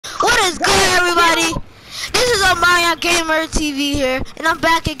What is good, everybody? This is Mario Gamer TV here, and I'm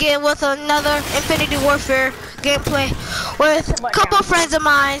back again with another Infinity Warfare gameplay with a couple friends of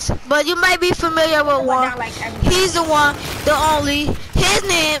mine, but you might be familiar with one. He's the one, the only. His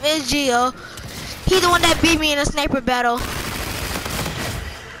name is Gio. He's the one that beat me in a sniper battle.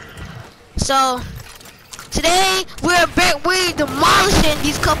 So today we're demolishing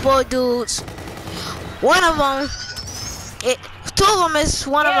these couple of dudes. One of them, two of them is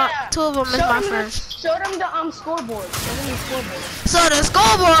my friends. Show them the scoreboard. Show them the scoreboard. So the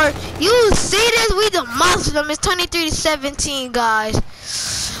scoreboard, you see this? We demolished them. It's 23-17, guys.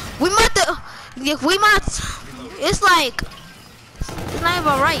 It's like, it's not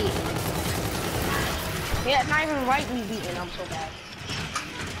even right. Yeah, it's not even right we beating them so bad.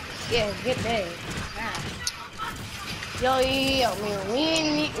 Yeah, get there. Yo,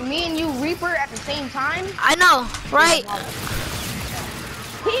 me and you Reaper at the same time? I know, right?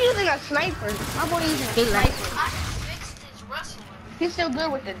 He's using a sniper. My boy using a sniper. He's still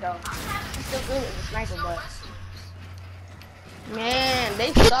good with it though. He's still good with the sniper, but man,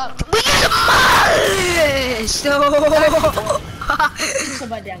 they suck. We get demolished! Put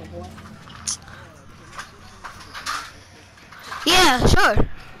somebody down, boy. Yeah, sure.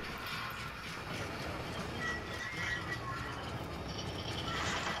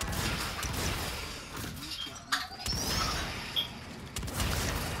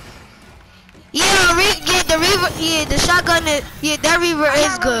 The shotgun is, that Reaver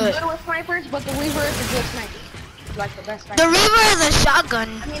is good. I'm good with snipers, but the Reaver is a good sniper. Like the best sniper. The Reaver is a shotgun.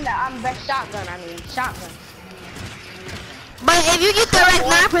 I mean, I'm best shotgun. Shotgun. But if you get the Rec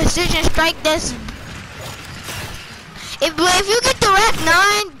 9 precision strike, that's. If you get the Rec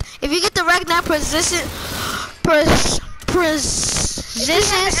 9, if you get the Rec 9 precision strike.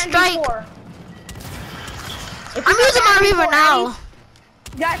 I'm using my Reaver now.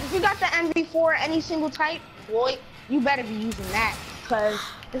 Guys, if you got the MV4 any single type, boy, you better be using that, cause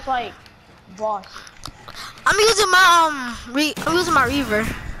it's like boss. I'm using my Reaver.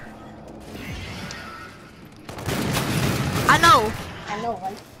 I know,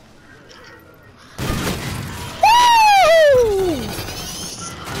 right? Woo!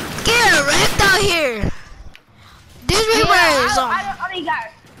 Get wrecked out here. This Reaver is on. I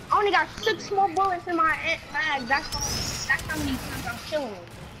only got 6 more bullets in my mag. That's how many times I'm killing him.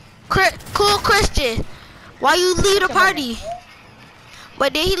 Cool Christian, why you leave the party?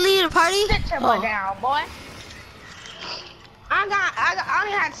 But did he leave the party? Sit your butt down, boy. I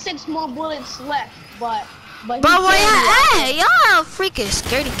only had 6 more bullets left, but where y'all at? Y'all freaking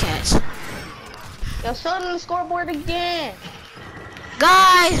scaredy cats. Yo, show them the scoreboard again.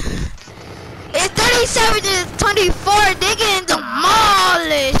 Guys, it's 37-24. They getting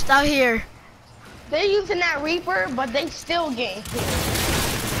demolished out here. They're using that Reaper, but they still getting killed.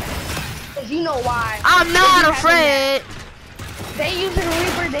 Cause you know why. I'm not afraid. They using the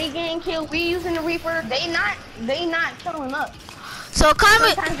Reaper, they getting killed. We using the Reaper, they not killing us. So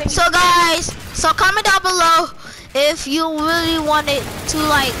comment down below if you really wanted to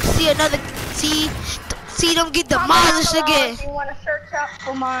like see them get demolished again. If you want to search up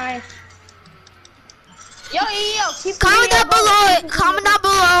for my. Yo, comment down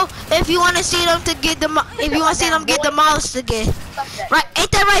below if you want to see them get demolished again. Right?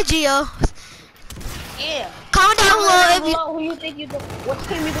 Ain't that right, Gio? Yeah. Comment down below who you think what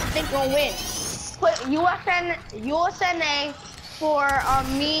team you think gonna win. Put USNA for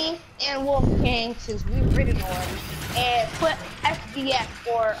me and Wolf King since we've written already, and put SDF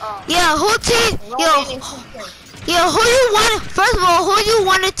for yeah, who team? Who you want? First of all, who you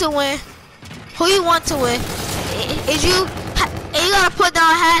wanted to win? Who you want to win? Is you gotta put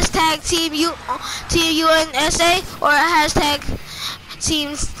down hashtag team USA or hashtag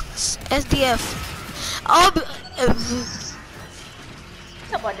team SDF.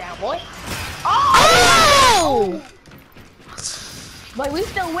 Come on down, boy. Oh! But we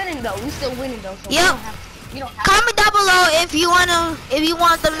still winning though. So yep. Comment down below if you want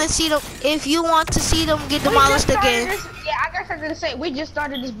to see them get demolished again. Yeah, I guess I was gonna say we just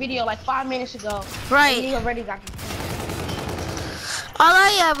started this video like 5 minutes ago. Right. And you already got. All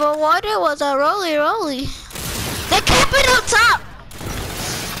I ever wanted was a rolly. They kept it up top.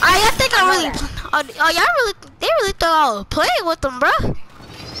 They really thought I was playing with them, bro. They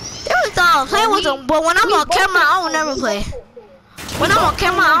really thought I was playing with them, but when I'm on camera, I don't never play. When I'm on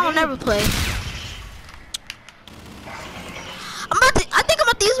camera, I don't never play. I think I'm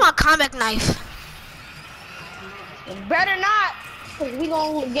about to use my combat knife. Better not, cause we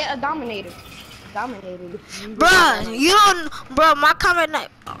gonna get a dominator. Bruh, my combat knife.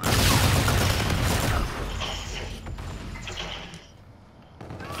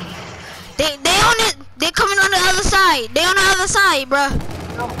 They on it. They coming on the other side. They on the other side, bruh.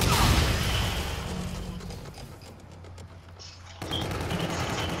 No.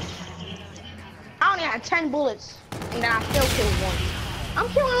 I only had 10 bullets, and then I still killed one. I'm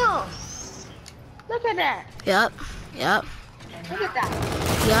killing them. Look at that. Yep. Look at that.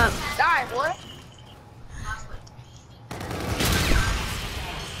 Yep. Die, boy.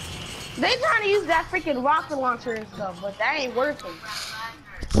 They trying to use that freaking rocket launcher and stuff, but that ain't working.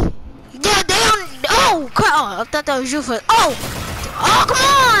 Yeah, they on. Oh, crap. Oh, I thought that was you first. Oh, come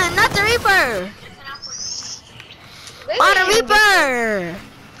on, not the Reaper. Oh, the Reaper.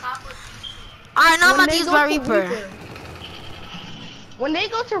 Alright, now I'm about to use my Reaper. When they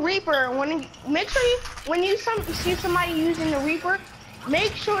go to Reaper, make sure you, when you see somebody using the Reaper,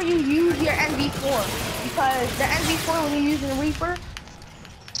 make sure you use your NV4, because the NV4 when you're using the Reaper,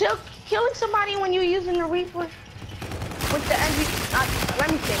 killing somebody when you're using the Reaper with the NV.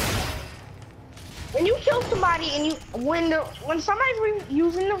 Let me think. When you kill somebody and when somebody's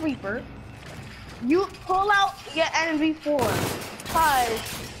using the Reaper, you pull out your NV4, because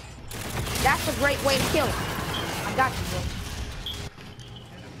that's a great way to kill him. I got you, bro.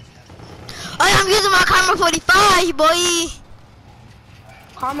 Oh, yeah, I'm using my Karma 45, boy.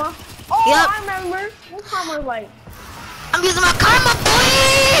 Karma? Oh, yep. I remember. What's Karma like? I'm using my Karma,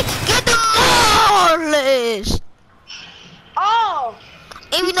 boy. Get demolished. Oh.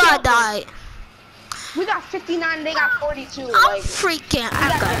 Even though I died. We got 59, they got 42. I'm like, freaking.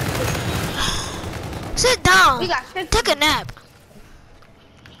 I got. Sit down. We got 50. Take a nap.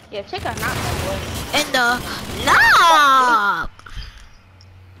 Yeah, take a nap, boy. And nap.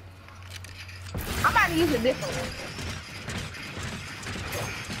 I'm about to use a different one.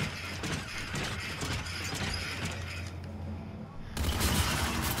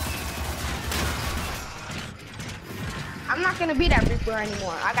 I'm not gonna be that Reaper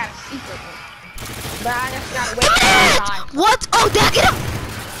anymore. I got a secret one. But I just gotta wait for time. What? Oh, did I get him?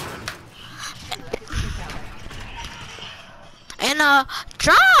 And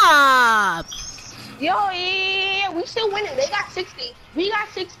drop. Yo, yeah, we still winning. They got 60. We got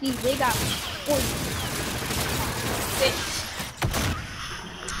 60. They got 40.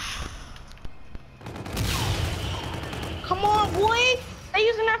 Come on, boy. They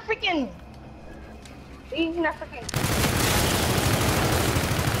using that freaking.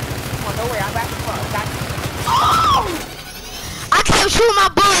 Oh, don't worry. I got the front. I got you. Oh! I kept shooting my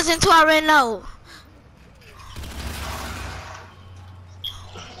bullets until I ran out.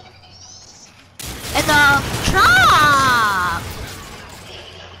 And drop.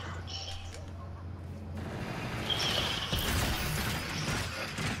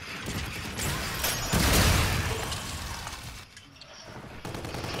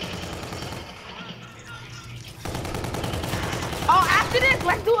 Oh, after this,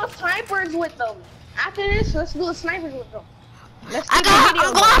 let's do a snipers with them. After this, let's do a snipers with them. I'm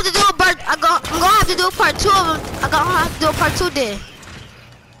gonna have to do a part. I'm gonna have to do a part 2 of them. I'm gonna have to do a part 2 there.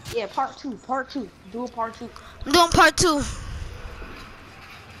 Yeah, part 2. Do a part 2. I'm doing part 2.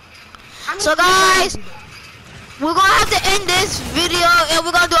 So guys, we're gonna have to end this video and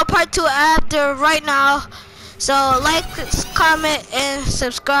we're gonna do a part 2 after right now. So like, comment, and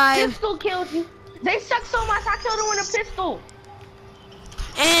subscribe. Pistol killed you. They suck so much. I killed them with a pistol.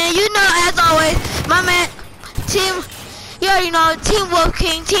 And you know, as always, my man, team. You already know, Team Wolf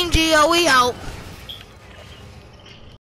King, Team Geo. We out.